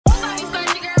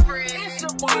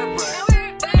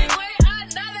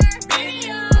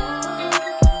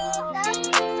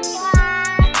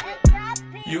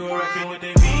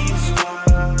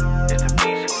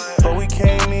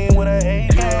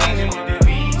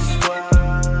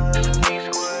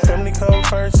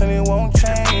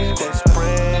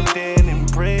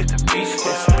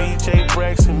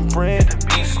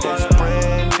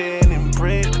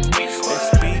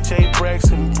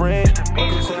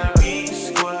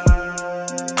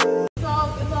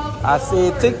I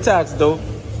said TikToks though,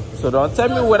 so don't tell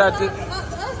me what I did.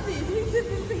 Us we did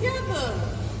this together.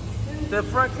 The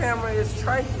front camera is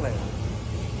trifling.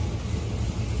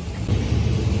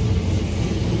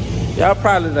 Y'all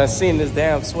probably done seen this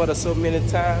damn sweater so many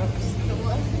times.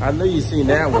 I know you seen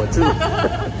that one too.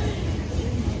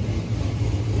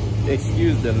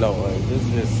 Excuse the noise. There's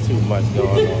just too much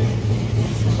going on.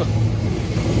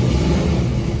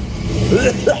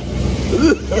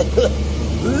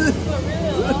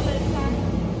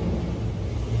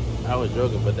 I was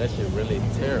joking, but that shit really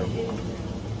terrible.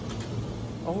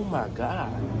 Oh my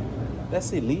God.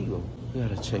 That's illegal. We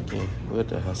gotta check in with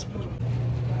the hospital.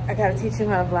 I gotta teach him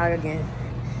how to vlog again.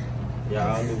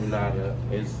 Yeah, I don't even know how to.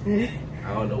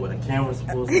 I don't know where the camera's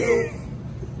supposed to go.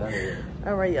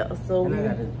 All right, y'all. So and I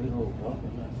got this big old bump in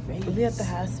my face. we at the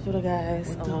hospital, guys.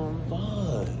 What the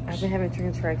fudge? I've been having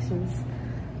contractions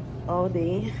all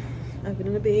day. I've been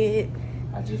in the bed.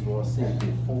 I just want to say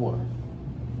before.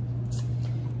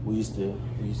 We used to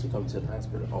come to the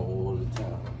hospital all the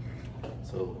time.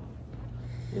 So,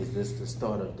 is this the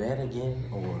start of that again,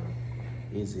 or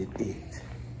is it it?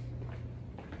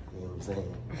 You know what I'm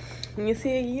saying? You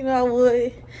see, you know I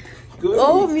would.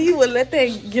 Oh, me would let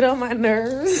that get on my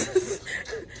nerves.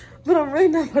 But I'm really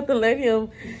not about to let him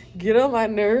get on my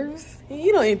nerves.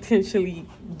 You don't intentionally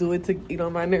do it to get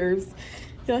on my nerves.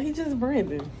 Yo, he just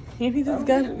Brandon. And he just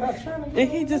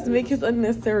he just make his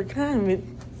unnecessary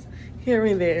comments here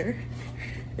and there.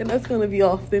 And that's gonna be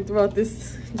often throughout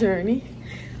this journey.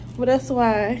 But that's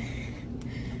why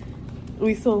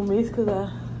we soulmates, because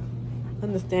I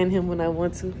understand him when I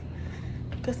want to.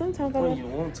 Because sometimes when you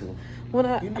want to.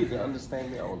 You need to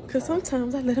understand me all the time. Because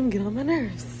sometimes I let him get on my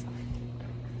nerves.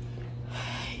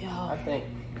 Yo. I think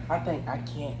I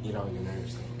can't get on your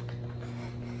nerves.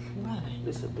 Why?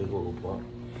 This is a big old bump.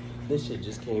 This shit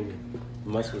just came in.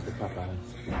 Must was the Popeyes.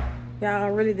 Yeah, I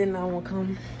really did not want to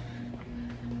come.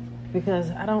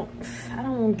 Because I don't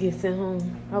want to get sent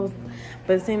home. But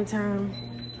at the same time,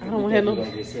 I don't want to have no.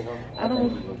 I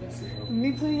don't.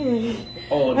 Me too, yeah.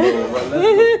 Oh no, bro,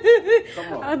 let's go.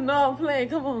 Come on. I know I'm playing.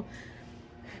 Come on.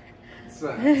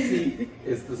 Son, see,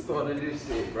 it's the start of this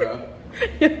shit, bro.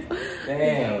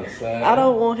 Damn, son. I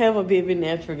don't want to have a baby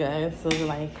natural, guys. So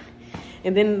like,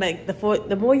 and then like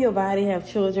the more your body have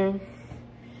children,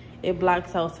 it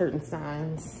blocks out certain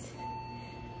signs.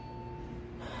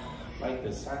 Like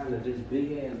the sign of this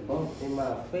big ass bump in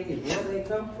my face. Where they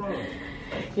come from?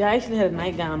 Yeah, I actually had a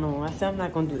nightgown on. I said I'm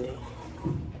not gonna do that.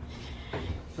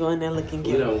 Go in there looking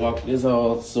good. We done walked this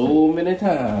all so many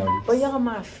times. But y'all,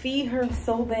 my feet hurt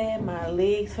so bad. My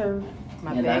legs hurt.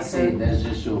 My and back I said, hurt. that's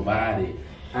just your body.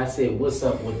 I said, what's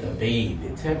up with the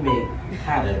baby? Tell me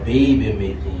how the baby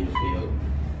making you feel.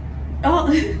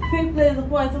 Oh, it plays a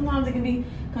part. Sometimes it can be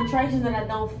contractions that I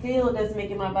don't feel that's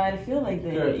making my body feel like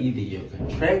that. Girl, either you're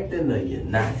contracting or you're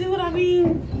not. See what I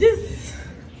mean? Just.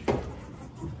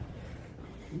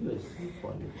 You are so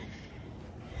funny.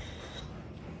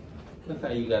 Look how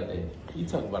you got that. You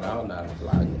talk about I don't know how to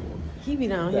vlog. He be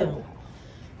down here.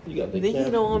 You got the Then camera.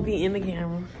 you don't want to be in the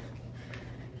camera.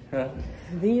 Huh?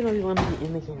 Then you don't want to be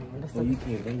in the camera. That's You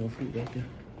can't bring no fruit back there.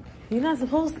 You're not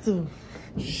supposed to.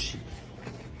 Shit.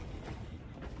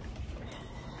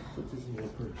 Put this in your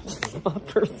purse. My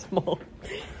purse small.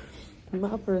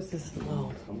 My purse is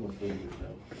small. I'm gonna figure it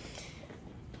out.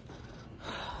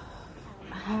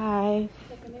 Hi.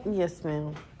 Yes,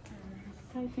 ma'am.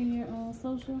 Type in your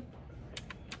social.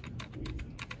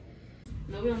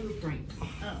 No, we don't do pranks.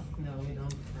 Oh. No, we don't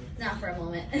do pranks. Not for a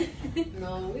moment.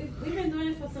 No, we've been doing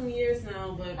it for some years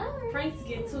now, but pranks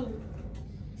get too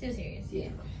serious. Yeah.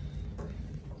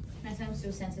 Sometimes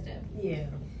too sensitive. Yeah.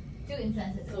 Too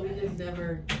insensitive. So we just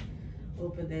never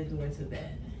opened that door to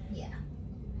that. Yeah.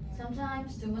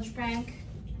 Sometimes too much prank.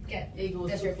 It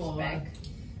goes too far.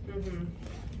 Mm-hmm.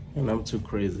 And I'm too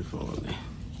crazy for all that.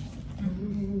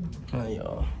 Hi,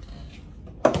 y'all.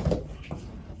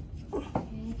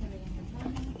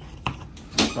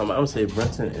 My mom say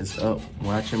Brenton is up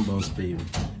watching Boss Baby.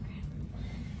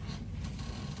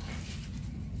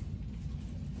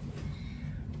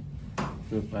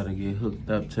 We're about to get hooked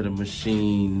up to the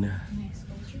machine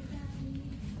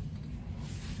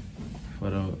for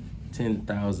the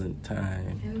 10,000th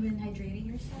time. Have you been hydrating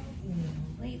yourself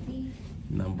lately?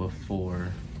 Number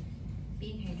 4.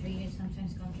 Being hydrated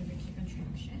sometimes contributes to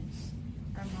contractions.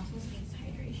 Our muscles need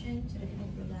hydration so that they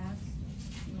don't relax.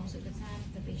 Most of the time,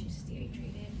 the patients stay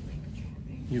hydrated when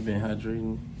contracting. You been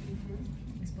hydrating?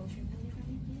 Exposure belly for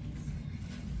me, please.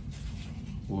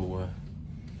 Well, what?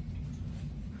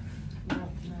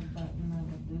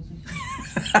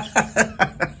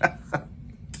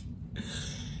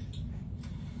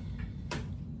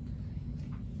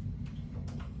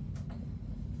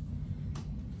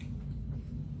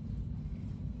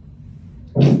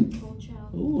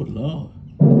 Oh, Lord.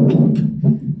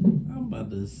 I'm about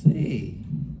to say,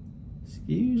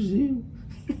 excuse you.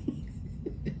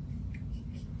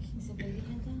 Is the baby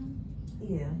head down?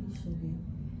 Yeah, he should be.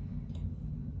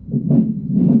 You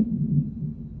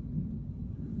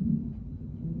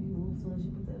move as soon as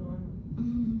you put that on.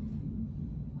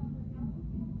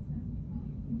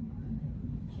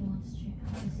 She wants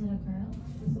trays. Is it a girl?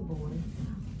 It's a boy.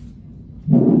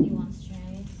 He wants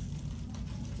trays.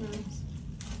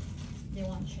 They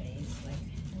want trays. Like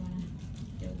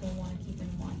they don't want to keep in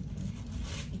one.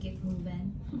 They get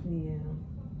moving. Yeah.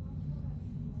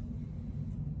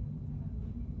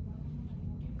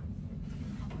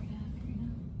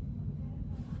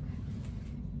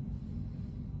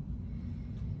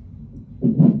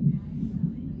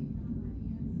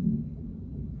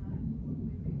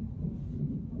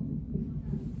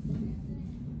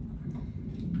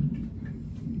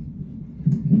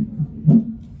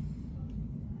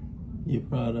 You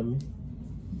proud of me?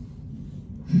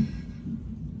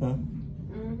 Huh?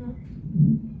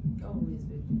 Always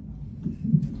be.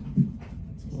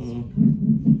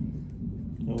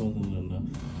 That wasn't enough.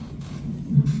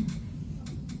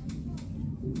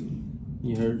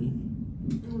 You hurting? A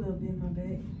little bit in my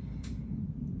back.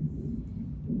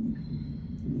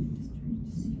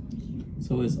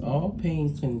 So is all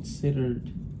pain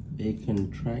considered a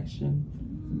contraction?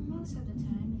 Most of the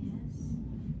time, yes.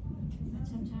 But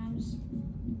sometimes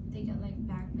they get like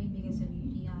back pain because of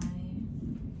UTI.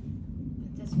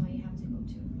 But that's why you have to go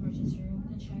to emergency room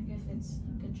to check if it's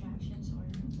contractions or.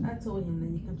 I told him that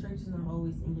your contractions are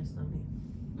always in your stomach.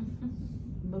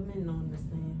 But men don't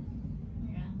understand.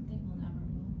 Yeah, they will never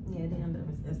know. Yeah, they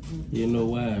underestimate. You know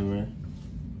why, right?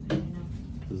 I don't know.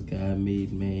 Because God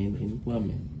made man and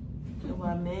woman. That's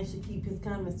why a man should keep his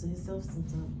comments to himself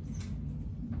sometimes.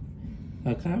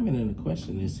 A comment and a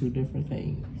question is two different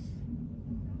things.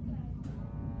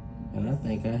 And I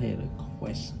think I had a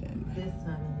question. This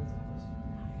time it was a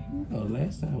question. Oh,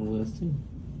 last time was too.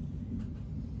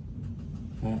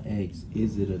 I asked,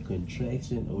 is it a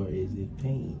contraction or is it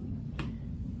pain?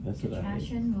 That's what I asked.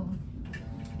 Contraction will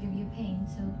give you pain,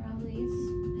 so probably it's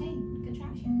pain,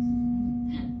 contractions.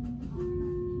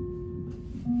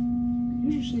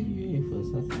 You should shake your head for a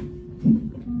second.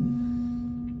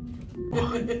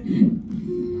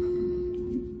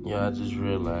 Yeah, I just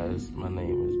realized my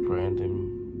name is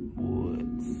Brandon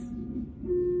Woods.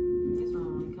 That's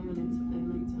why coming into that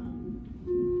nighttime.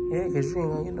 Yeah, because you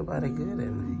ain't gonna get nobody good at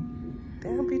me. They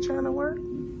don't be trying to work.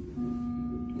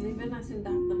 They better not send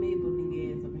Dr. Mabel in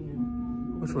gas up here.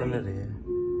 Which one it is?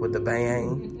 With the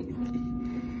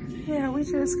bang? Yeah, we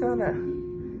just gonna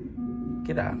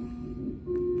get out.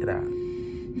 Get out.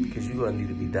 Because you're gonna need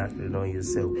to be doctored on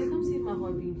yourself. Hey, come see my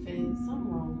heart beating fast.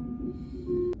 Something wrong.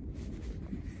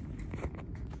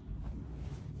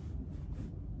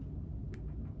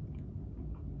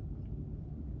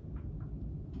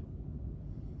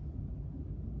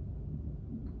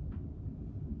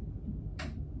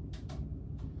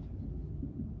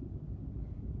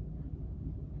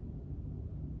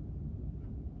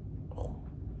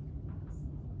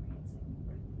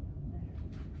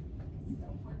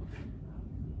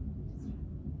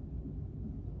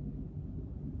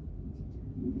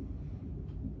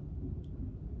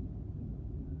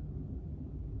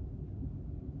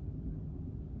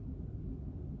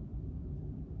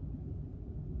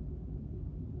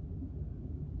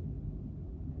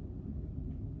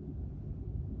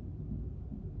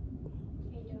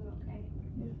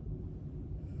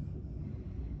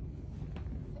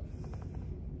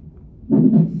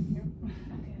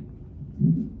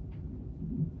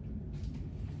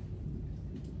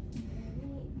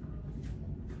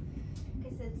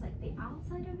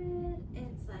 outside of it,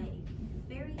 it's like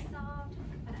very soft,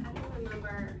 but I don't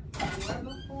remember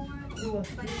more before. It was,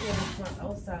 but my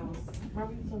outside was,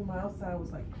 remember you told me my outside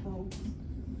was like closed?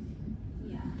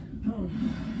 Yeah. Oh.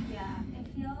 Yeah, it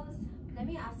feels, let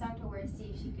me ask Dr. Ward, see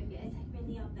if she could be, it's like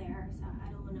really up there, so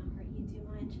I don't want to hurt you too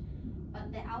much.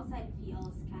 But the outside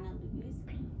feels kind of loose,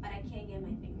 but I can't get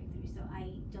my finger through, so I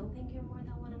don't think you're more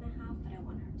than 1.5, but I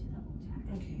want her to double check.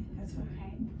 Okay, that's fine. Okay.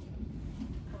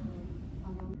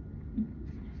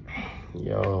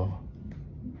 Yo,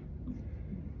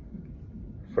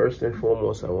 first and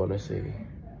foremost, I want to say,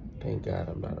 thank God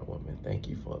I'm not a woman. Thank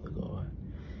you, Father God.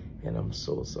 And I'm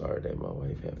so sorry that my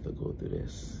wife have to go through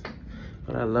this.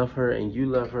 But I love her and you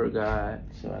love her, God.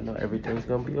 So I know everything's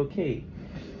going to be okay.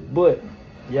 But,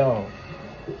 y'all,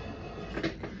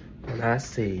 when I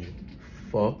say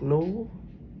fuck no,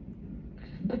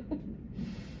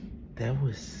 that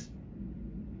was,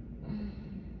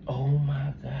 oh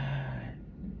my God.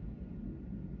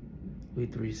 We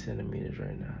 3 centimeters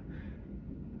right now.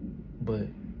 But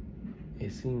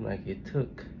it seemed like it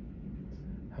took,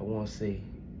 I won't say,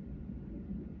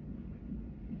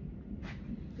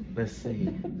 let's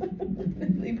see.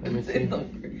 Let me see.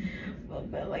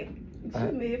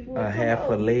 A half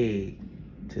a leg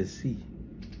to see.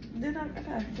 Then I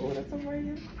got food or something right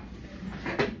here.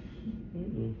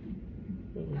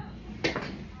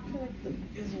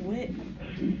 It's wet.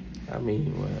 I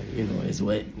mean, well, you know, it's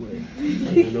wet.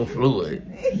 Ain't no fluid.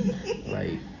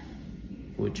 Like,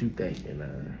 what you thinking?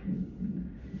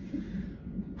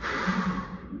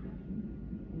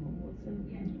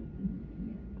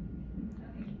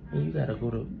 And you gotta go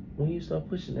to, when you start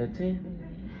pushing that 10,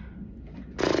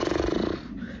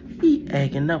 he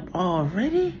acting up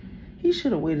already? He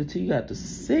should have waited till you got to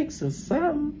 6 or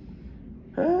something.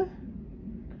 Huh?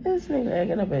 This nigga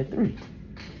acting up at 3.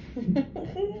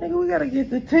 Nigga, we gotta get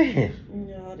to 10.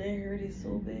 Y'all, that hurt it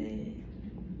so bad.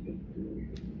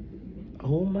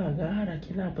 Oh my God, I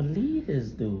cannot believe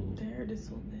this dude. That hurt it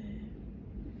so bad.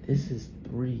 This is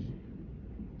 3.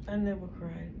 I never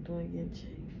cried doing getting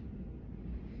checked.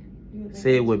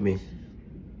 Say it with me.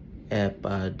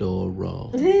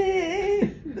 Epidural.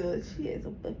 No, she has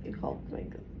a fucking Hulk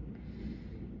finger.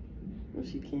 When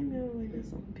she came out like that,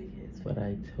 some big ass. But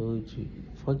I told you,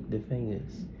 fuck the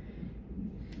fingers.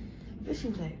 But she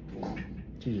was like,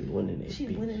 she just went in that she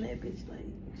bitch. went in that bitch like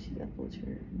she got full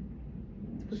chair.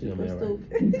 She gonna be alright.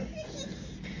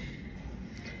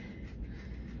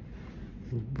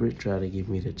 Britt tried to get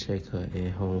me to check her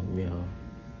at home, y'all.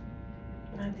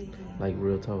 I did. Like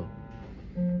real talk.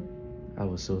 I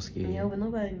was so scared. Yeah, but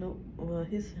nobody know. Well,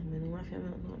 his family, my family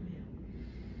don't know me.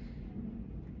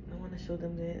 I want to show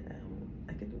them that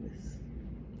I can do this.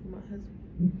 My husband.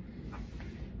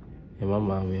 And my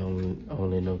mommy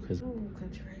only know because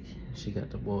contraction. she got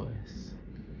the boys.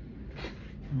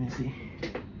 Let me see.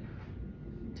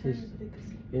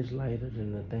 It's lighter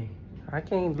than the thing. I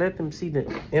can't let them see the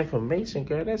information,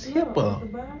 girl. That's HIPAA.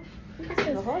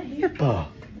 HIPAA.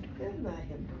 That's not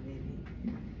HIPAA, baby.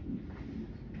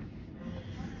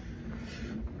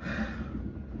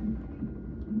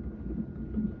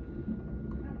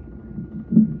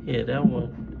 Yeah, that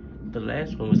one. The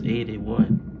last one was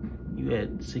 81. You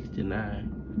had 69.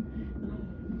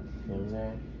 You know what I'm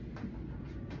saying?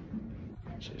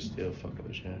 She's still fucking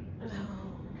with you.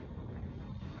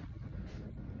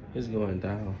 It's going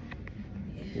down.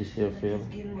 You still feel it?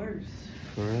 It's getting worse.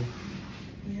 For real?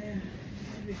 Yeah.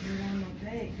 I've been getting on my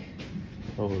back.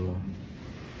 Oh no.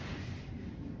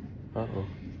 Uh-oh.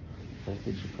 Let's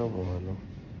get your cover on though.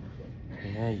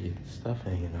 Yeah, your stuff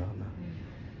hanging out now.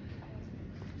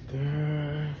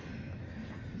 Girl.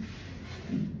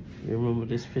 You remember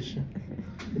this picture?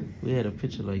 We had a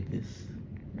picture like this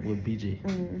with BJ.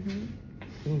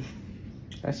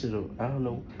 I should have, I don't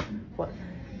know. What?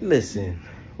 Listen,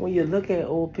 when you look at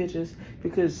old pictures,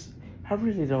 because I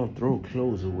really don't throw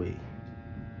clothes away.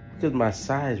 Because my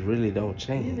size really don't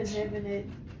change. You've been having that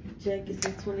jacket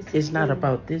since 2016. It's not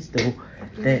about this though.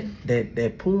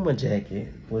 That Puma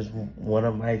jacket was one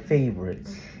of my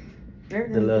favorites. The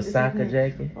little soccer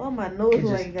jacket. Oh, my nose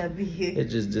like got big. It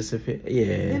just disappeared.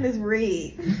 Yeah. And it's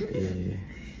red. Yeah.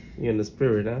 You in the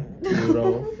spirit, huh? You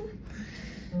know?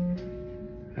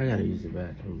 I gotta use the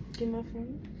bathroom. Get my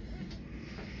phone.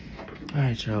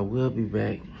 Alright, y'all. We'll be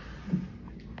back.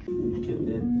 Get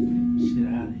that shit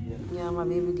out of here. Yeah, my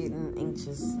baby getting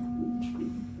anxious.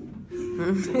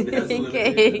 He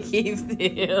can't keep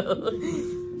still.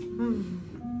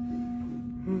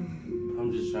 I'm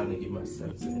just trying to get my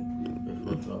steps in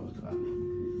before 12 o'clock.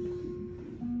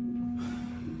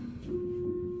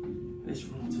 This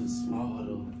room too small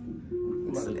though.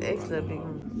 It's extra big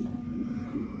room.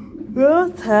 Real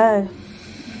tired.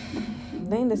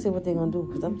 They ain't to say what they gonna do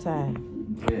because I'm tired.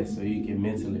 Yeah, so you can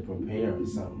mentally prepare or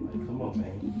something. Like, come on,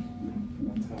 man.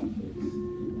 I'm tired for this.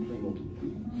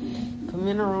 Come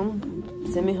in the room,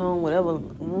 send me home, whatever.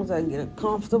 Once I get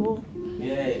comfortable.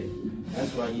 Yeah,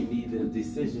 that's why you need the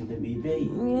decision to be made.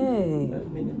 Yeah. Let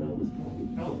me know what's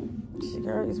going on. She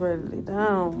girl is ready to lay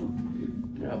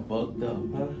down. You're bugged up,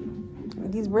 huh?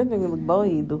 These breath make me look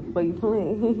bald though. But you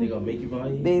playing? They gonna make you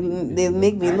bald? They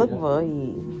make me look bald.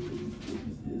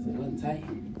 Is it look tight?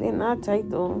 They're not tight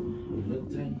though. You look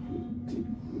tight.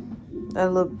 I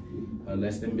look.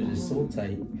 Unless them bitches so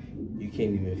tight, you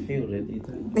can't even feel that they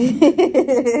tight.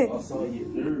 I saw your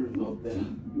nerve up there.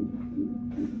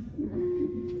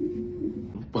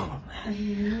 Boom.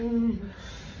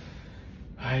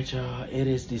 Alright, y'all. It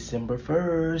is December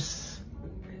 1st.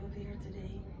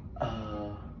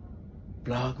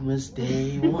 Vlogmas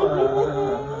Day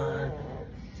 1.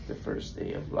 It's the first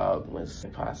day of Vlogmas.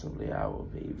 Possibly our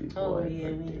baby boy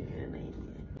birthday.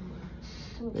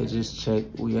 They just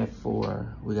checked. We at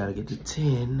 4. We gotta get to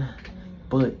 10.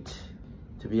 But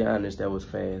to be honest, that was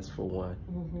fast for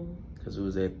 1. Cause it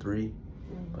was at 3,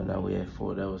 but now we at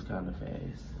 4. That was kind of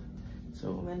fast.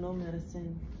 So no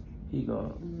medicine. He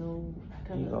gonna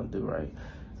do right.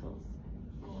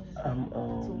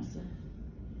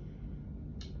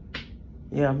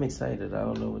 Yeah, I'm excited. I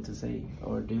don't know what to say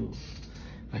or do.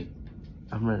 Like,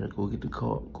 I'm ready to go get the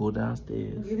car, go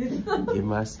downstairs, get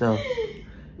my stuff,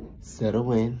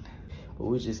 settle in. But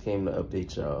we just came to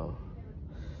update y'all.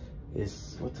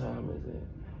 It's, what time is it?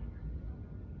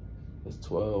 It's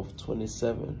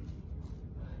 12:27.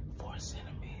 4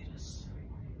 centimeters.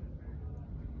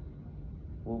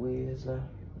 What we is now?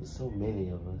 There's so many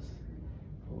of us.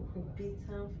 B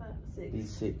time 5,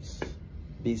 6.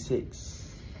 B6.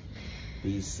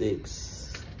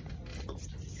 B6.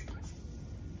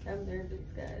 I'm nervous,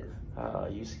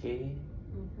 guys. You scared?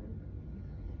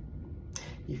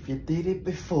 If you did it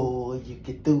before, you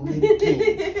can do it again.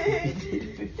 If you did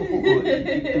it before, you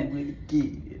can do it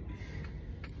again.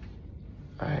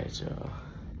 Alright, y'all.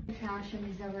 Passion,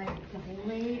 is that like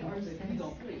daily or is okay.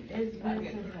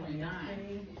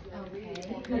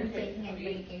 Taking any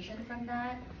medication from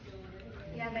that?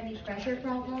 Do you have any pressure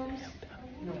problems?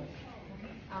 No.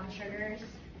 Sugars?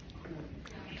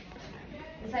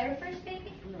 Is that your first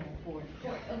baby? No, 4.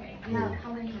 Okay.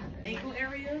 How many have it? Ankle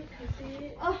area, you see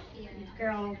it? Oh,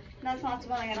 girl, that's not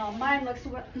swelling at all. Mine looks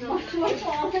much more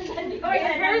swollen than yours.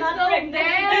 It hurts so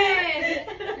bad.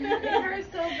 It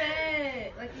hurts so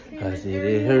bad. Like you see, I said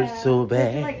it hurts so Did you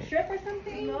bad. like strip or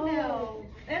something? No.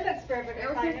 It looks perfect.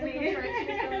 Ever Fine since to the me. contraction,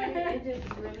 it just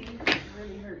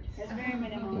really hurts. It's very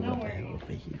minimal. Don't worry.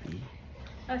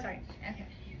 Oh, sorry. Okay.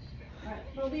 Alright,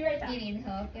 we'll be right Do back. you need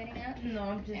help getting up? No,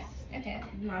 I'm just Okay.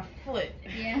 my foot.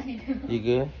 Yeah, I know. You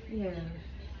good? Yeah.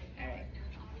 Alright.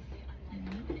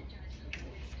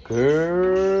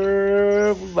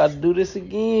 Girl, we about to do this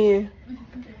again.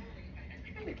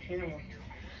 The camera.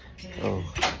 Oh,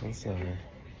 I'm sorry.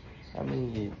 I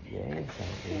mean, your ass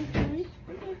out there.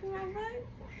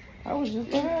 I was just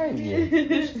behind you. What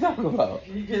you talking about?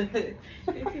 It's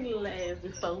in the last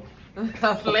before. I'm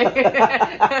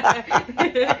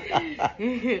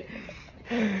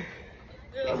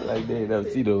like, they don't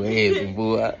see no hands and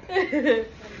boy.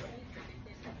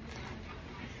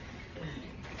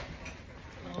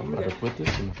 I'm about to put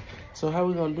this in. So how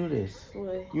we gonna do this?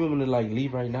 What? You want me to like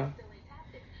leave right now?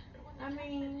 I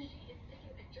mean,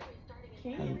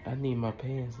 can I need my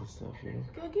pants and stuff, you know?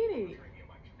 go get it.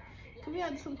 Cause we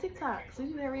gotta do some TikTok, so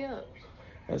you can hurry up.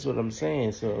 That's what I'm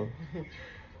saying, so.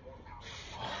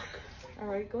 All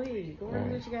right, go ahead. Go ahead,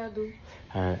 do what you gotta do.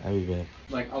 Alright, I'll be back.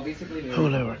 Like, I'll basically know,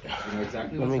 Hold on right you now. know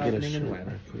exactly Let what's me get a happening shirt and right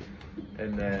when. quick.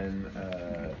 And then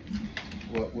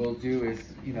what we'll do is,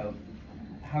 you know,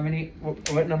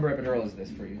 what number epidural is this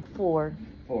for you? 4.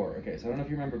 4. Okay, so I don't know if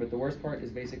you remember, but the worst part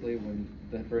is basically when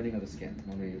the burning of the skin.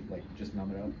 When we like just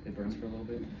numb it up, it burns for a little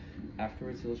bit.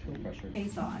 Afterwards, you'll just feel pressure.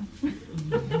 Face on.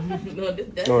 No,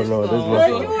 that's Oh, his no, this phone. my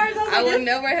Yours, phone. I would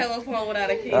never have a phone without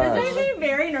a key. Alright. This makes me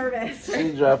very nervous.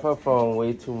 She dropped her phone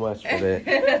way too much for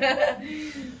that.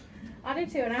 I do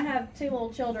too, and I have 2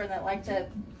 little children that like to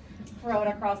throw it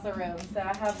across the room, so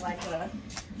I have like a...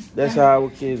 That's how our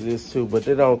kids is too, but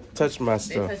they don't touch my They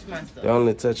stuff. touch my stuff. They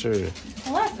only touch her.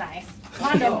 Well, that's nice.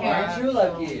 Mine don't care. Aren't you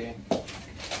lucky?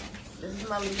 This is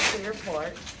my least favorite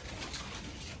part.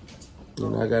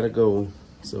 And I gotta go,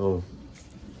 so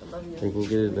I love you. they can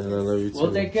get it done. I love you too.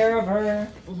 We'll take care of her.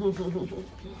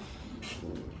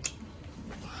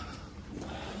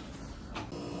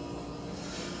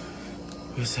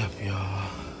 What's up, y'all?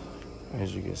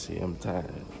 As you can see, I'm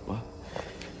tired. Well,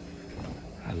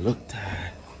 I look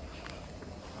tired.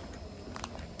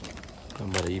 I'm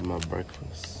about to eat my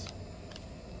breakfast.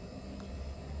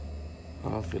 I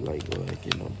don't feel like going and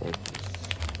get no breakfast.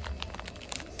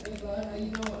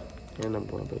 And I'm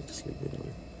going back to sleep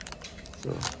anyway.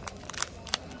 So,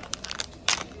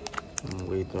 I'm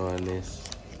waiting on this.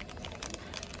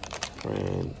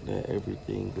 Praying that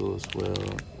everything goes well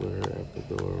with her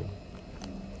epidural.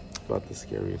 About the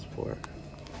scariest part.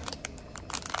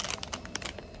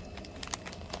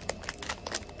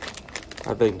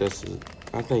 I think that's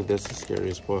the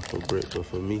scariest part for Britt, but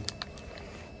for me,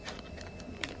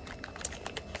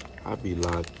 I'd be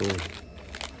locked in.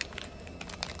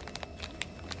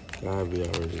 God be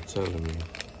already telling me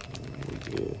we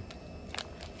good.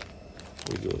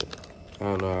 We good. I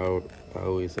don't know. I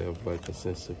always have like a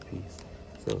sense of peace.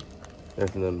 So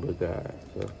that's nothing but God.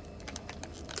 So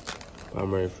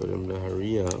I'm ready for them to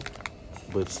hurry up,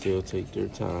 but still take their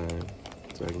time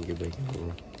so I can get back in the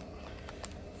room.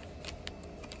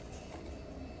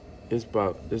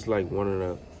 It's like one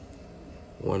of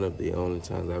one of the only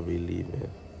times I be leaving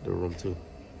the room too.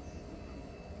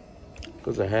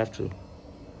 Because I have to.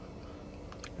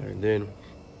 And then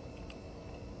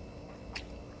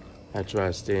I try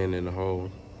staying in the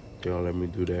hall. They don't let me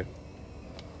do that.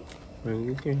 Well,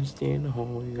 you can't stay in the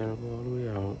hall, you gotta go all the way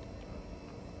out.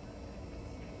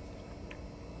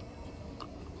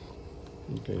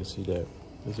 You can't see that.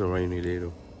 It's a rainy day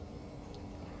though.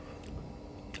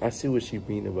 I see what she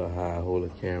mean about how I hold a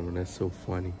camera. That's so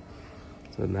funny.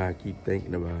 So now I keep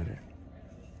thinking about it.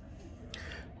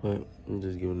 But I'm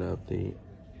just giving an update.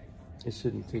 It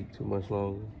shouldn't take too much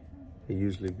longer. It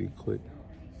usually be quick.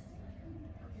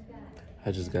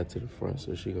 I just got to the front,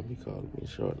 so she gonna be calling me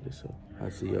shortly. So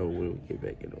I'll see y'all when we get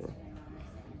back in the room.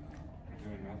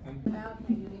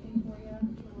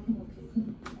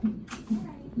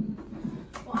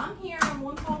 Well, I'm here. I'm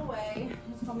one call away.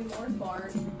 Just call me Morris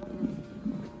Bart.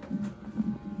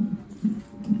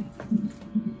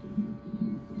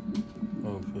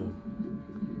 Okay.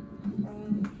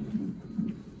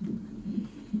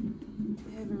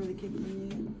 They haven't really kicked me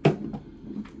yet.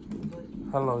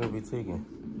 How long it be taking?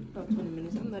 About 20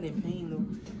 minutes. I'm not in pain though.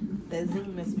 That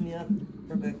Zoom messed me up,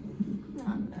 Rebecca. Oh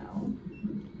no.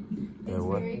 Yeah, It's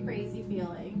what? very crazy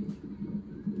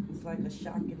feeling. It's like a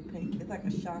shocking pain. It's like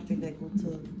a shock that go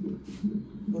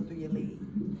through your leg.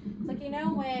 It's like, you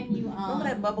know when you Remember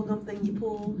that bubble gum thing you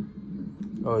pull?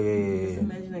 Oh, yeah. Just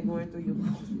imagine that going through your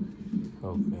mouth.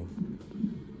 Okay.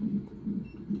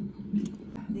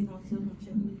 They gonna still come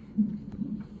check me?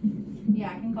 Yeah,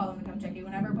 I can call them to come check you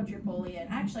whenever I put your Foley in.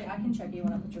 Actually, I can check you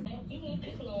when I put your You need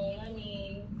to know, I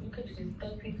mean, you could just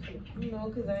go pick two. No,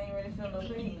 because I ain't really feel no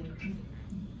pain.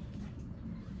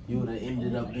 You would have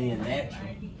ended up being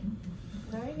natural.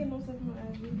 No, I ain't get no stuff in my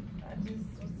IV. I just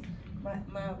was,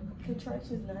 my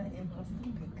contraction's not in my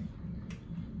stomach.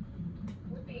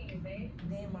 What thing is that?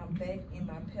 They in my back, in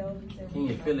my pelvis. And Can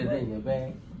you feel it in your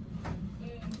bag?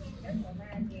 That's what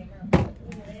mine did.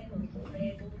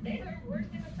 They hurt worse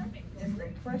than the stomach. It's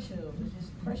the pressure. It's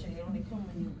just pressure. It only come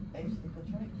when you actually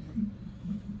contract.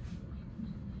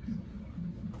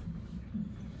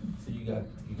 So you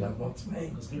got multiple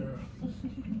angles, girl.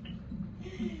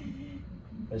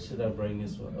 Or should I bring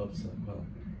this one up somehow?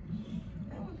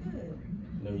 That was good.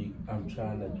 No, I'm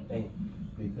trying to think.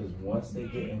 Because once they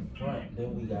get in front,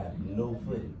 then we got no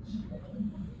footage. You know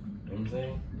what I'm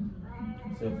saying?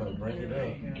 So if I bring it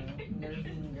up,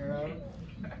 Nursing girl.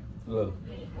 look,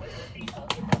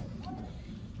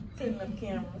 Setting up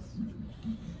cameras.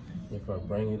 if I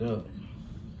bring it up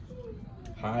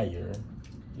higher,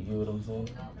 you get what I'm saying?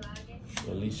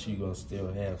 At least you gonna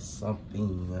still have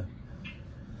something.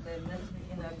 That nuts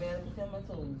begin, I barely feel my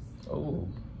toes. Oh,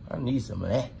 I need some of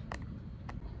that.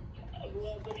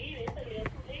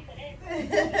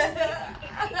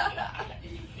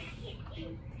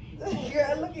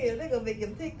 Girl, look here. They gonna make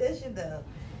him take that shit down.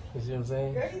 You see what I'm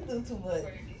saying? Girl, you do too much.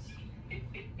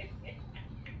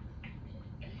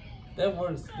 That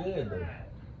works good though.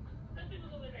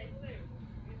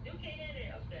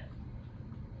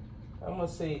 I'm gonna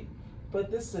say, but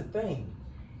this is the thing.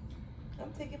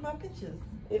 I'm taking my pictures.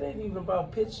 It ain't even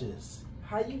about pictures.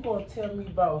 How you gonna tell me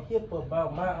about HIPAA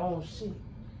about my own shit?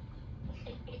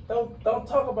 Don't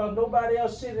talk about nobody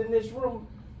else shit in this room,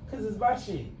 cause it's my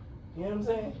shit. You know what I'm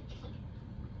saying?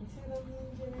 You see what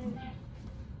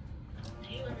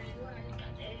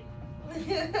I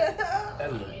mean,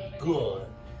 That look good.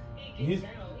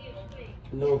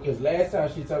 No, cause last time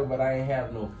she talked about I ain't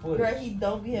have no footage. Girl, he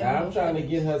don't be having Now no I'm trying to footage.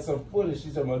 get her some footage.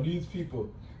 She's talking about these people.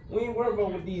 We ain't worried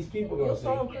about what these people gonna Your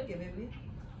phone say. cooking, baby.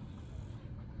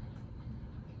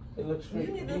 It looks You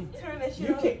straight. need to turn that shit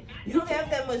You on. can't. You don't have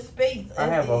that much space. I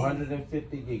have as is.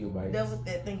 150 gigabytes. That's what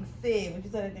that thing said. What you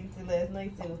said that thing said last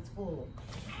night said it was full.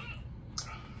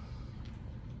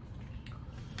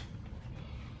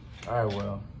 Alright,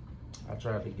 well, I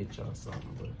tried to get y'all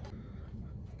something, but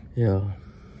yeah.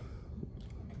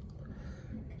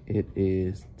 It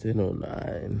is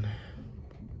 10:09.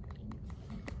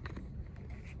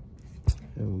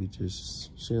 And we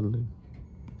just chilling.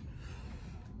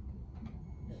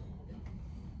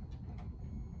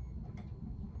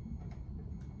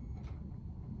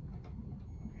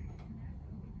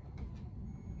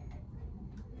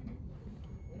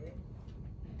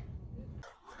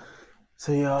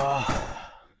 So y'all,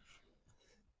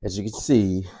 as you can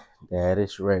see, Dad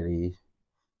is ready.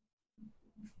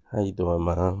 How you doing,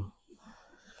 Mom?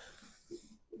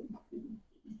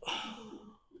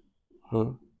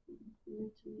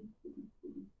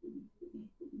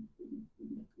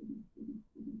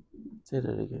 Say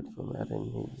that again for me. I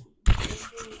didn't hear you.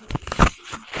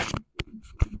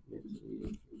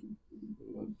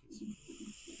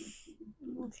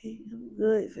 Okay, I'm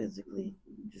good physically.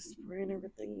 Just spraying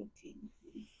everything in teeth.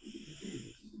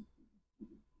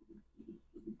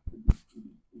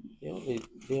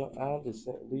 I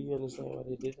understand. Do you understand why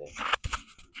they did that?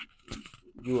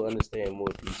 You will understand more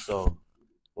if you saw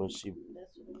when she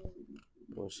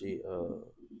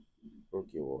broke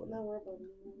your water. I'm not worried about me.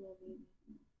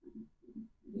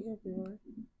 You gonna be alright.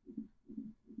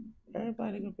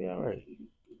 Everybody gonna be alright.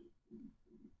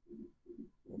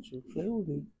 Don't you play with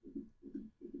me.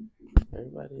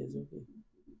 Everybody is okay.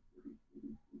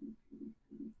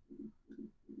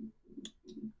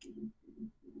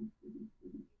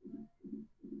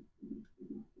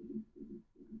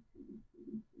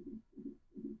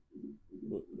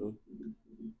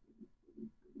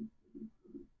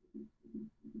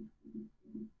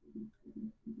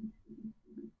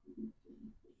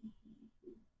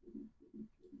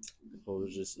 I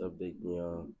was just updating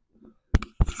y'all.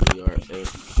 We are at 6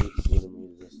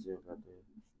 centimeters. I still got there.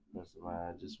 That's why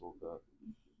I just woke up.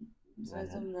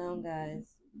 As of now,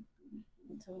 guys.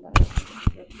 I'm talking about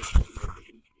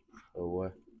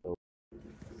what?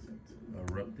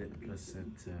 Erupted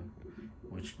placenta,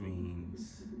 which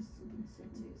means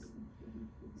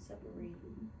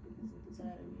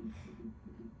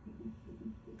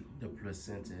the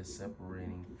placenta is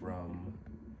separating from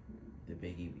the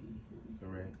baby,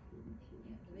 correct?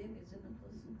 Yeah, the baby's in the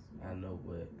placenta. I know,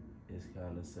 but it's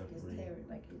kind of separating.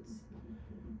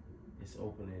 It's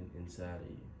opening inside of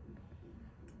you,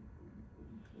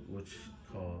 which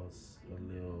causes a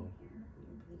little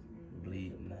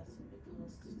bleeding.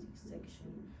 Because the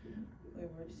C-section for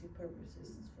emergency purposes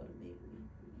is for the baby.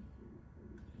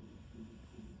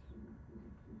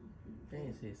 They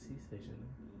didn't say C-section.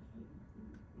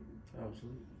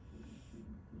 Absolutely.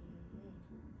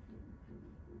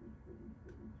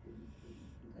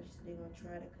 They're gonna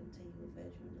try to continue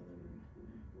vaginal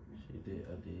delivery.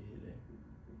 I did hear that.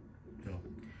 No,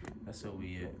 that's what we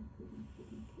at.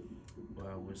 Well,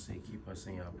 I would say keep us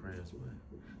in your prayers,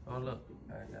 but oh look,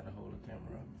 I gotta hold the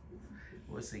camera up.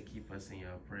 I would say keep us in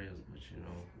your prayers, but you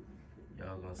know,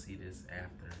 y'all gonna see this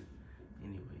after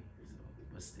anyway. So,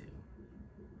 but still,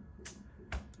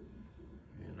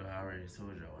 even though I already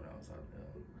told y'all when I was out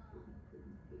there,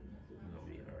 we're gonna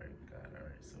be alright. God,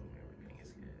 alright. So everything is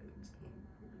good. So,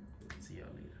 see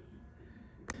y'all later.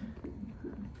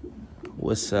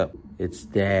 What's up? It's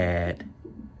Dad.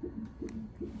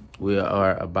 We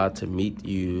are about to meet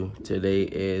you. Today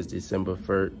is December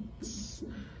 1st,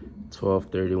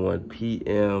 12:31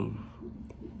 p.m.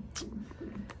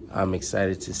 I'm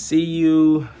excited to see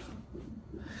you.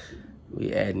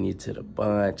 We adding you to the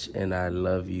bunch, and I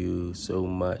love you so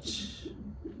much.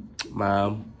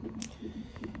 Mom,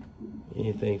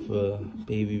 anything for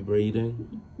baby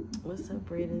Braden? What's up,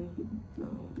 Braden?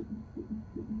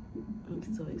 I'm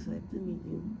so excited to meet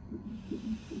you.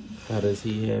 How does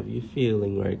he have you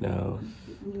feeling right now?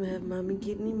 You have mommy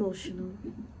getting emotional.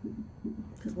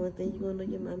 Because one thing you're going to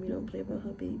know, your mommy don't play about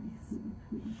her babies.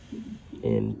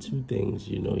 And two things,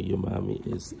 you know, your mommy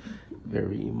is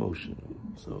very emotional.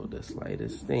 So the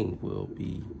slightest thing will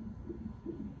be,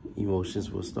 emotions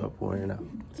will start pouring out.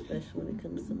 Especially when it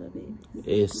comes to my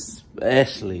babies.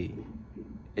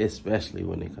 Especially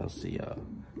when it comes to y'all.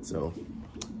 So.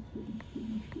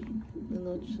 I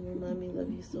know mommy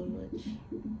love you so much.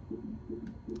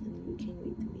 And we can't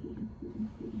wait to meet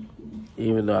you.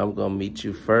 Even though I'm going to meet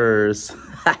you first.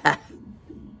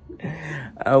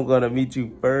 I'm going to meet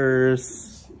you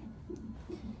first.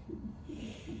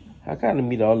 I kind of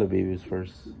meet all the babies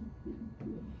first.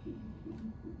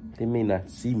 They may not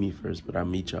see me first, but I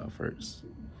meet y'all first.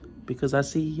 Because I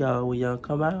see y'all when y'all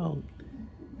come out.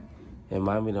 And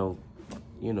mommy don't,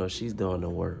 you know, she's doing the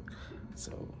work.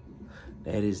 So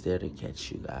Daddy's there to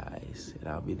catch you guys. And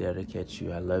I'll be there to catch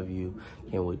you. I love you.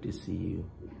 Can't wait to see you.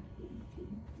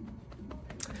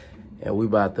 And we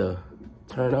about to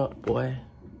turn up, boy.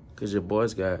 Because your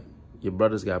brothers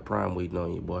got prom waiting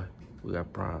on you, boy. We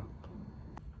got prom.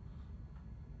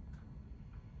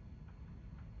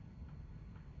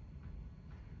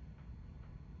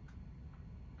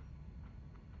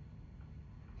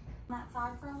 That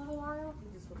side for a little while?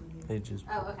 They just.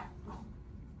 Oh, okay.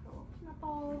 Cool.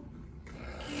 Nipple.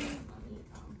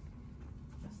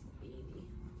 That's the baby.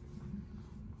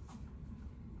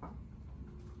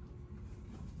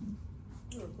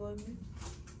 You recording me?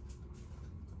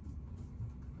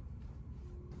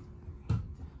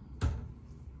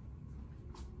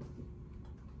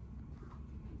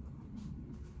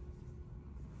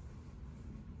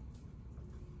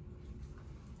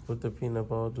 What the peanut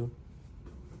ball do?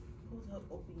 Who's help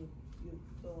open your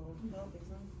pelvis,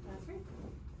 huh? That's right.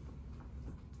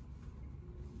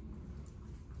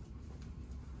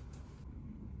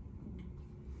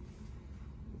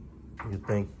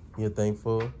 You're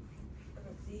thankful? I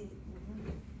can see it.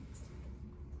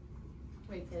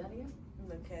 Wait, say that again? I'm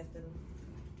gonna cast it.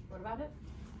 What about it?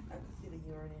 I can see the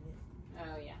urine in it.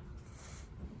 Oh, yeah.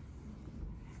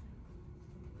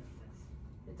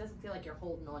 It doesn't feel like you're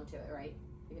holding on to it, right?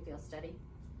 You can feel steady.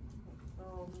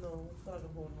 Oh no, it's like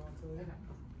I'm holding on to it.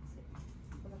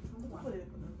 Okay. Put it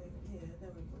in the thing. Yeah, there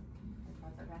we go.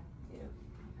 That's okay. Yeah.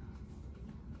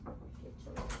 Get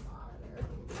your little monitor.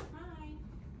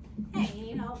 Hi. Hey, you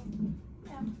need help?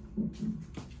 Yeah.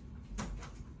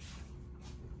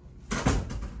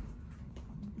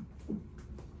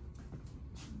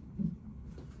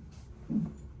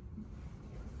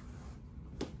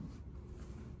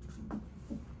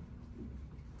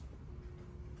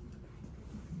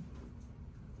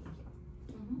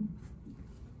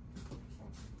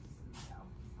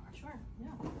 Sure.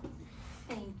 Yeah.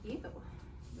 Thank you.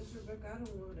 Miss Rebecca, I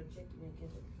don't want to check you in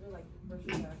because I feel like the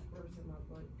person got first in my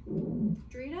butt.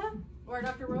 Drita? Or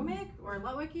Dr. Romick? Or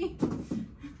Lutwicki?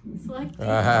 Select the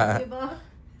above.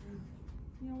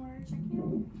 You don't want her to check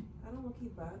you? I don't want to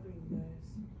keep bothering you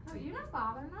guys. Oh, you're not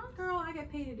bothering us. Girl, I get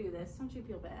paid to do this. Don't you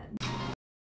feel bad?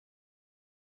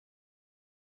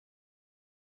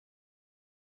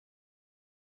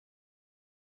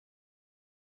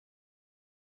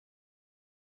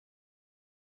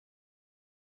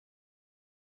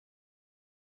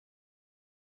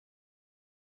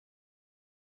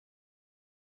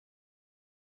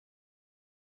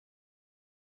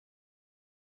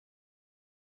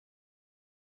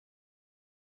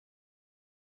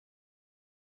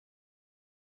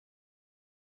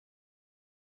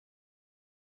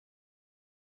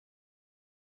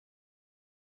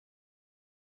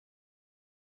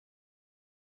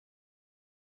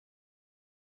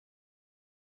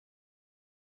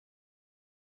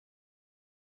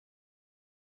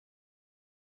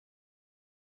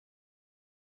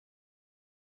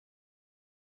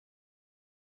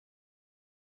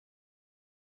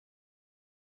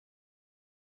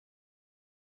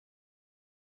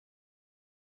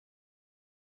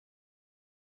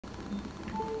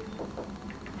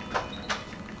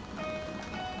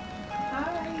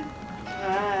 Hi.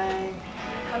 Hi.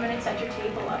 Come in and set your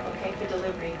table up, okay, for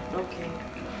delivery. Okay.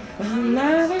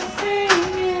 Another thing.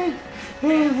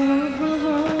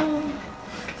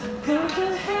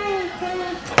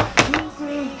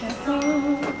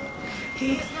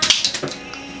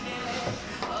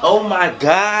 Oh my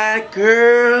God,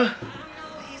 girl.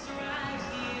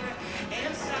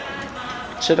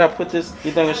 Should I put this?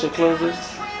 You think I should close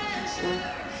this?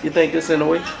 You think this in the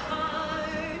way?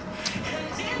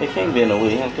 It can't be in the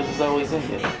way, because it's always in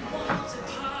here.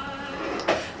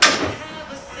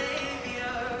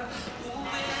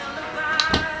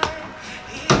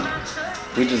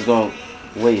 We just gonna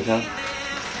wait, huh?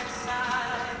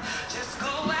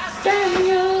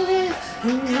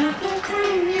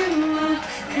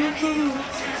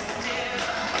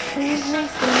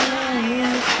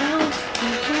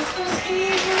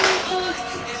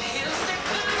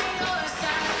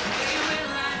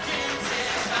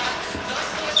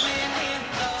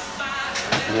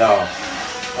 Y'all,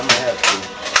 I'm gonna have to.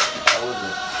 I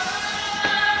wasn't.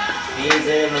 He's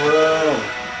in the room.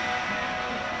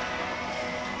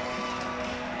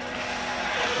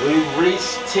 We've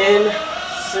reached 10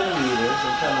 centimeters.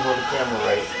 I'm trying to hold the camera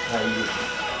right. How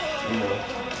you know,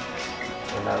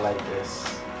 and I like this.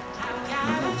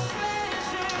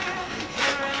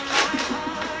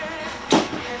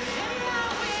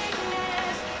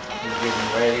 He's getting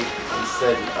ready. He's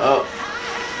setting up.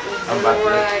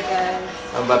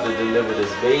 I'm about to deliver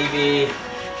this baby.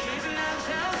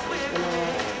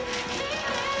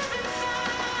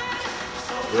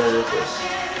 Ready for this?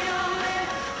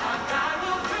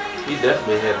 He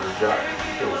definitely had to drop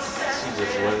because she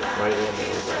just went right in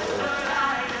there. Was like,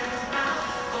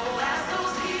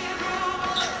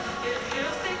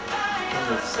 I'm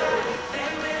excited.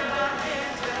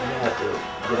 I'm gonna have to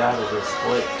get out of this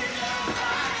quick.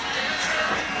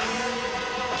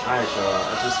 Alright, y'all. I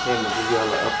just came to give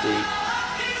y'all an update.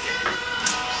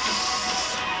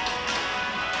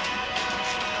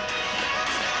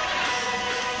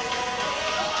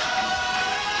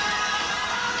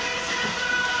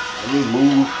 Let me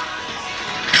move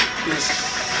this.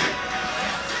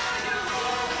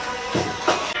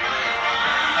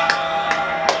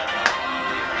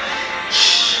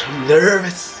 I'm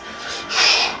nervous.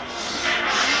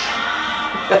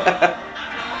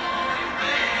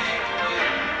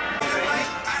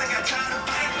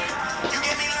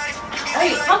 Hey,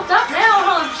 you pumped up now,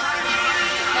 huh?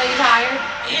 Are you tired?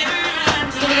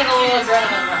 You're gonna get a little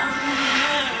adrenaline rush.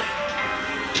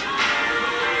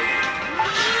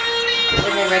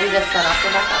 When you're ready to set up,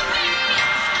 Rebecca?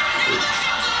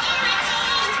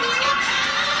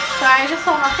 Sorry, I just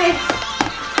saw my face.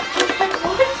 It's like,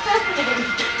 what's happening?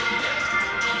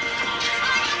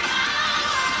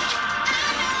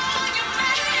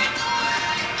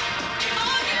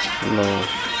 No.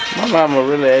 My mama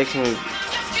really asked me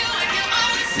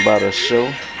about a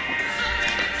show.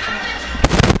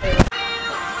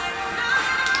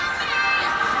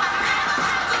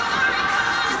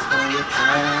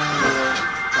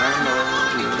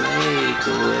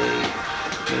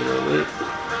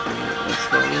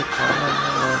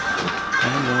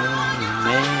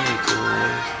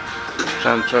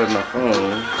 Trying to charge my phone. Oh,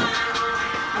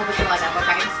 but you like that,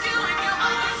 okay?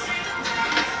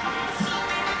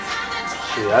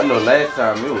 Shit, I know last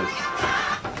time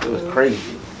it was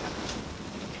crazy.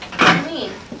 What do you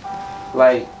mean?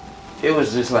 Like, it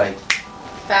was just like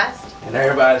Fast? and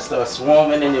everybody started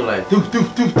swarming and they were like doo doo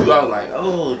doo doo. I was like,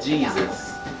 oh Jesus.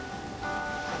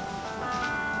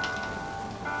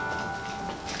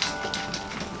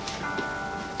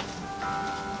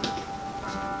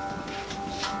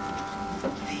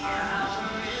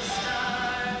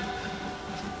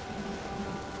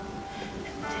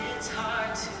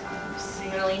 I'm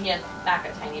gonna lean you back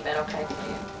a tiny bit, okay?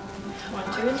 1,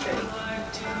 2, and 3.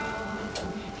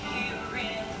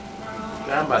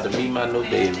 I'm about to meet my new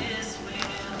baby.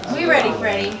 We ready,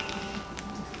 Freddie?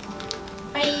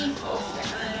 Bye.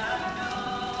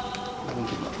 Let me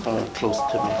get my phone close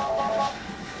to me.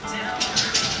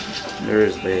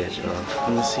 Nerves bad, y'all.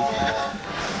 Let me see.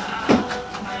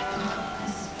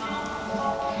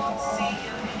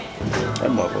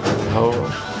 That motherfucker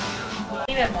hard.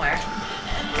 Need it more.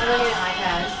 Literally an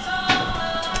iPad.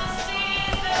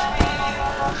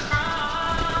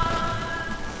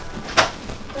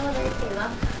 Delivery, Kayla.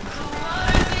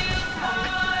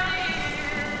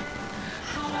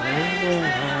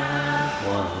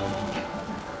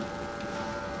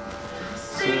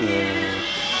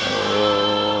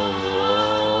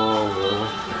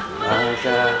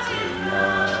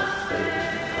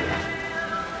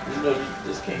 You know,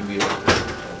 this can't be over.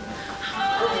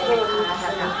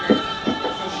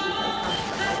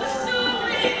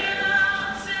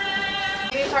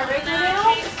 Baby's heart rate now?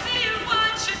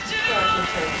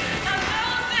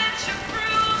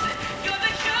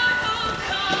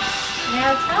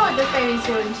 Now tell what this baby's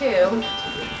doing too.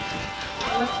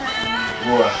 What's her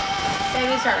What?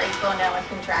 baby's heart rate's going down with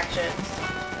contractions.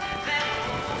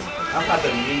 I'm about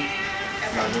to meet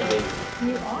my new baby.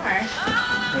 You are.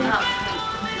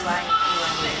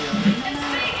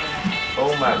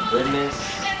 Oh my goodness.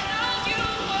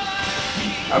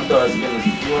 I'm done skinning.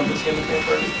 You want to do skinning thing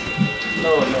first?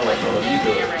 No, you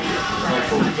do it. Don't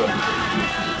fool something.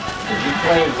 If you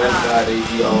claim that guy, they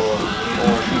be all on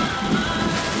you.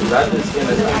 Because I did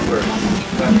skinning thing first.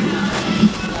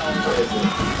 What is it?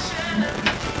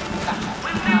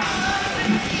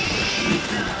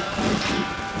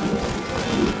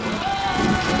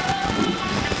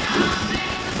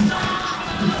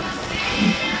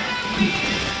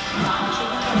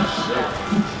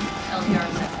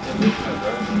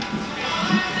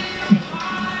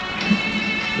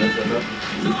 That's enough.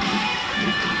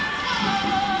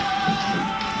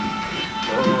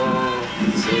 Oh,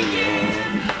 singing.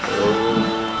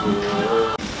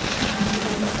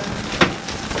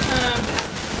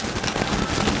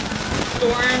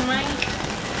 Doran Mike.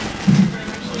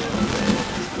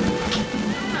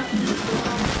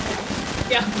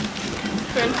 Yeah.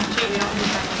 Good.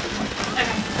 Okay.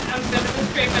 I'm gonna go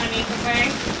scrape underneath, okay?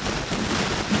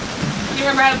 You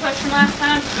remember how to push from last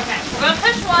time? Okay. We're gonna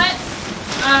push once.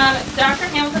 Dr.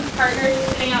 Hamilton's partner is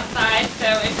sitting outside, so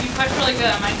if you push really good,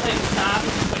 I might tell you to stop.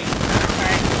 Just wait for that,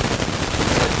 okay?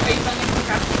 Are you feeling some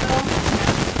pressure still?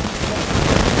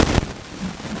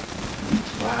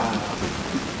 Wow.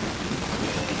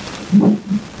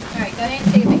 Alright, go ahead and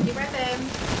take a big deep breath in.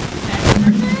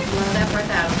 Blow that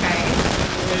breath out, okay?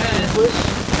 Push.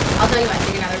 I'll tell you what,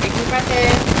 take another big deep breath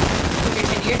in. Put your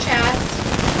chin to your chest.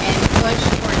 And push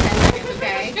for 10 seconds,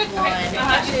 okay? Good. 1,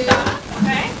 Okay. 2. Stop.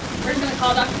 Okay. We're just gonna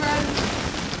call Dr. Rose.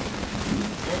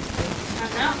 I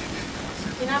don't know.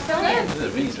 You're not feeling it? This is a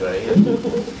beast right here. This is a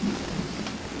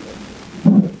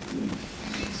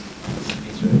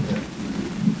beast right here.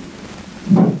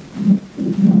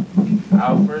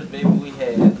 Our first baby we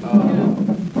had, I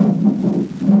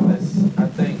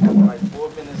think like 4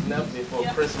 minutes left before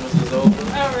Christmas was over.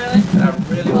 Oh, really? And I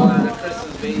really wanted a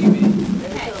Christmas baby.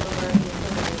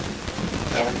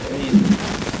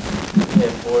 We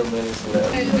had 4 minutes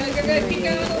left. Good. Keep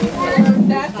going.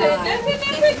 That's it.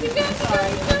 Keep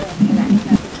going.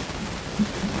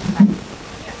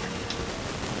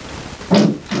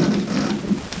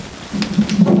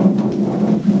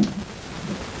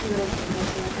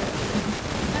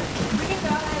 We can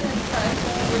go.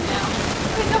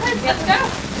 Let's go.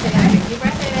 Take a big deep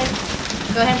breath in.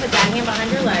 Go ahead and put that hand behind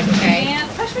your leg, okay? And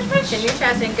push, push, push. Chin your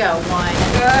chest and go. 1,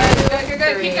 Good, good, good,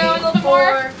 good. Keep going a little bit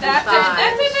more. That's it,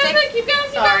 that's it, that's it. Keep going,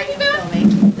 keep Sorry, going, keep going. I'm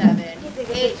filming. 7,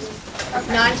 8,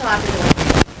 9 till after the one.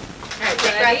 Alright,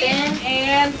 take a breath in.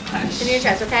 And push. Chin your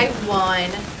chest, okay?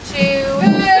 1, 2,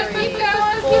 3, 4,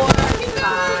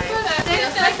 5,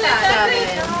 6,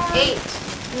 7, 8,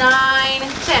 9,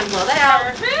 10. Blow that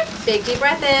out. Perfect. Big deep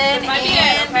breath in Might be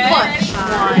and it, okay? push.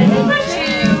 Ready? 1,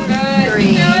 2,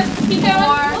 3, 4,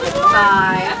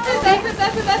 5, 6,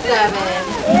 7,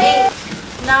 8,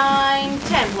 9,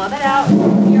 10. Blow that out.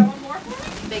 You got one more for me?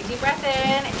 Big deep breath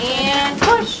in and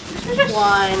push. 1,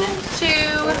 2, 3,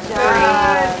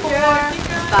 4,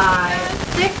 5,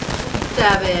 6,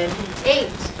 7, 8,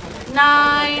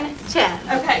 9, 10.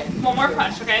 Okay, one more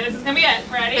push, okay? This is gonna be it.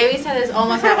 Ready? Baby's head is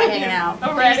almost halfway hanging out. Oh,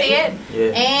 Can ready? you see it?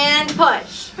 Yeah. And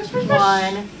push. Push, push, push.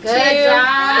 1, 2, Good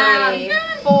job. 3,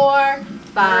 4,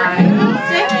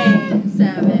 5, 6,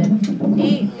 7,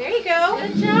 8. There you go.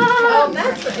 Good job. Oh,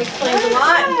 that explains a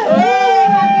lot.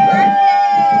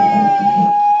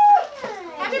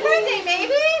 Happy birthday,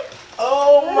 baby.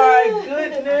 Oh my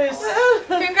goodness.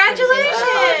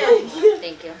 Congratulations.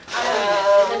 Thank you.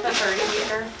 Is it the 30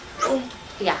 year?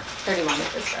 Yeah, 31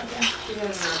 is this one, yeah.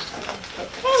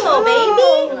 Hello,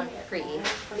 baby. Pre.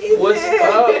 What's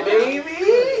up, baby?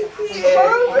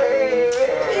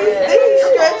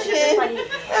 Stretching.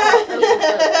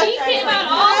 He came out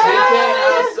all He wrapped came in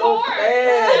out his so cord.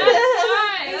 fast. That's why.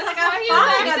 He's That's like, why I he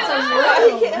finally was got acting some up. room.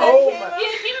 Oh my. He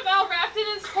came all wrapped in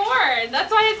his cord.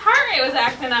 That's why his heart rate was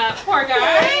acting up. Poor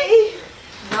guy.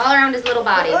 All around his little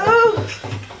body.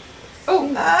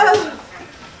 Okay.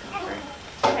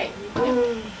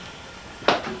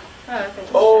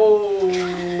 Oh.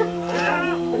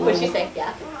 What'd she say?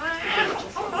 Yeah.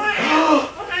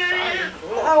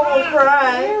 I won't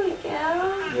cry.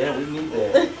 Yeah, we need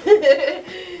that.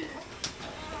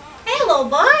 Hey, little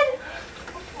bud.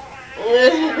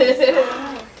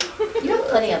 You have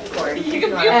plenty of cord. You can feel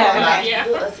that, yeah.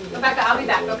 Rebecca, I'll be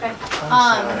back, okay?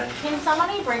 Can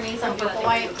somebody bring me some purple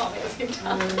wipes?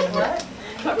 What?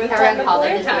 Everyone called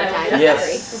it the same time.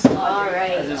 Yes. All I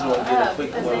right. just want to get a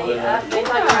quick one with her. They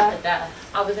thought you were at the desk.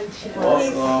 I was in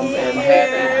Welcome and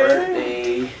happy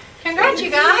birthday. Congrats,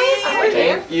 you guys.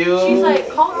 Thank you. She's like,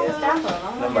 call the staff room.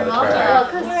 I'm about to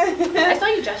cry. I saw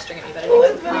you gesturing at me, but I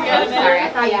didn't. Yeah, Sorry, I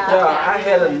thought you Yeah, I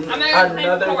had I'm gonna play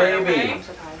another record, baby. okay?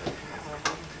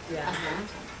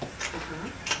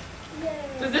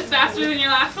 Was this faster than your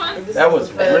last one? That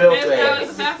was real That was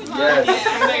the fast. fast one? Yes. Yeah, I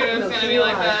figured it was gonna be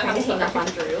like trying to that. hang up on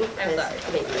Drew. I'm sorry.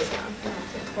 The baby was down.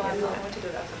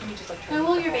 When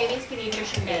will your babies get your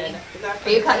shindig? Are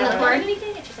you cutting the cord?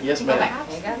 Yes, ma'am.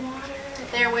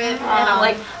 They're with, And I'm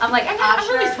like, I'm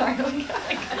really Asher. sorry.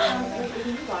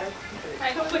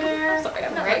 I'm sorry,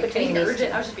 I'm not Right between these two.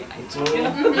 I was just being nice. Yep.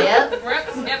 We're up,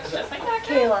 yep, just like that.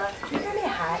 Kayla, can you give me a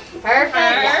hat?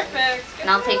 Perfect. Perfect. And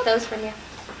I'll take those from you.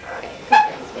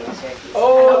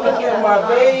 Oh, look at my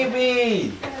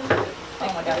baby. Oh my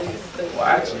God, this is so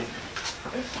Watch it.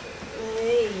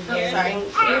 sorry.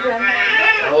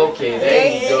 Okay, there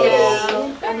you go.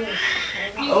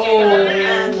 Oh.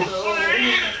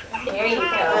 There you So, go.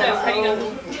 how you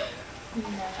gonna?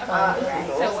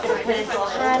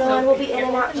 We'll be in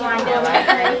and out John. I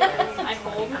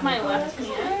hold with my left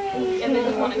hand, and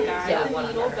then you want to guide the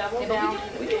needle, bevel down,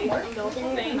 and go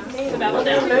through things. So bevel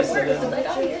down.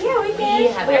 Yeah, we can. We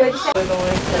have everything.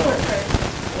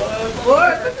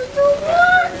 What?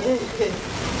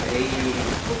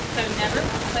 So never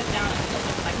put down a needle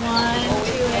just like that. 1,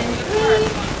 2, and 3.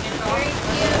 Very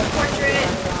cute portrait.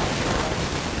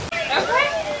 Okay.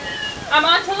 I'm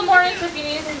on till the morning, so if you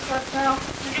need anything, just let us know.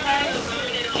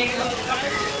 Okay.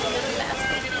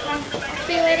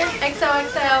 See you later.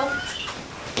 XOXO.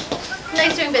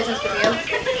 Nice doing business with you.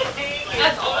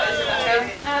 As always, Rebecca.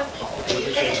 As always.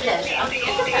 It's a dish.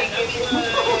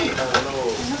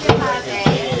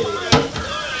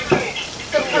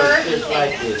 Just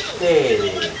like this, steady.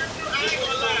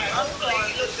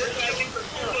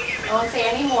 I won't say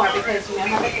any more because you know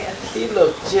how it is. He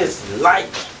look just like,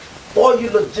 boy, you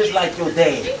look just like your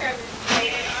dad.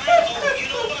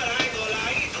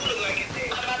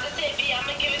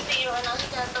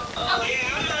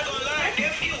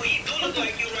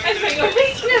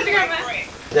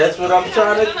 That's what I'm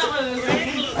trying to.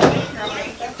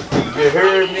 You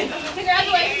heard me?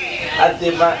 Congratulations.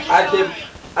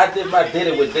 I did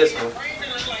it with this one.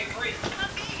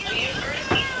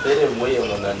 They didn't weigh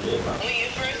him on nothing, did they?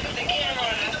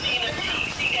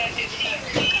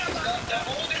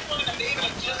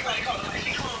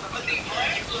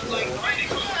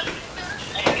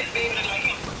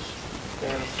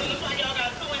 Damn,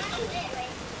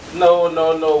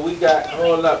 No. We got,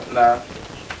 hold up now.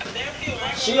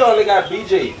 She only got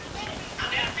BJ.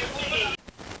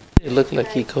 It look like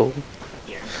he cold.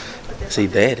 See,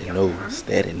 Daddy knows.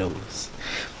 Daddy knows.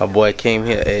 My boy came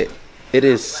here at, it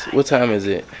is, what time is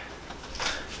it?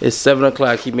 It's 7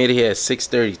 o'clock. He made it here at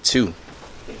 6:32.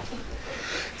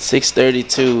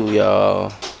 6:32,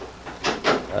 y'all.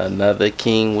 Another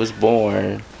king was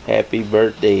born. Happy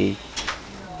birthday.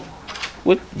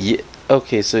 What? Yeah.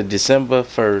 Okay, so December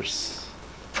 1st,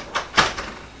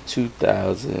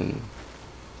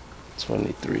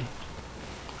 2023.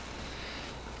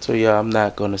 So y'all, I'm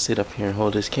not gonna sit up here and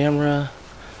hold this camera.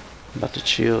 I'm about to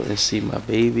chill and see my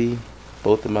baby,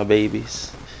 both of my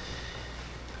babies.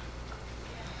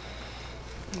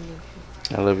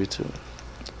 I love you too.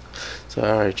 So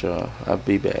alright y'all, I'll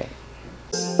be back.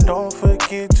 Don't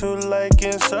forget to like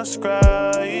and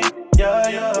subscribe.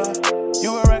 Yeah.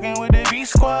 You were rocking with the B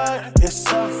Squad. It's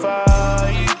a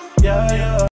vibe. Yeah.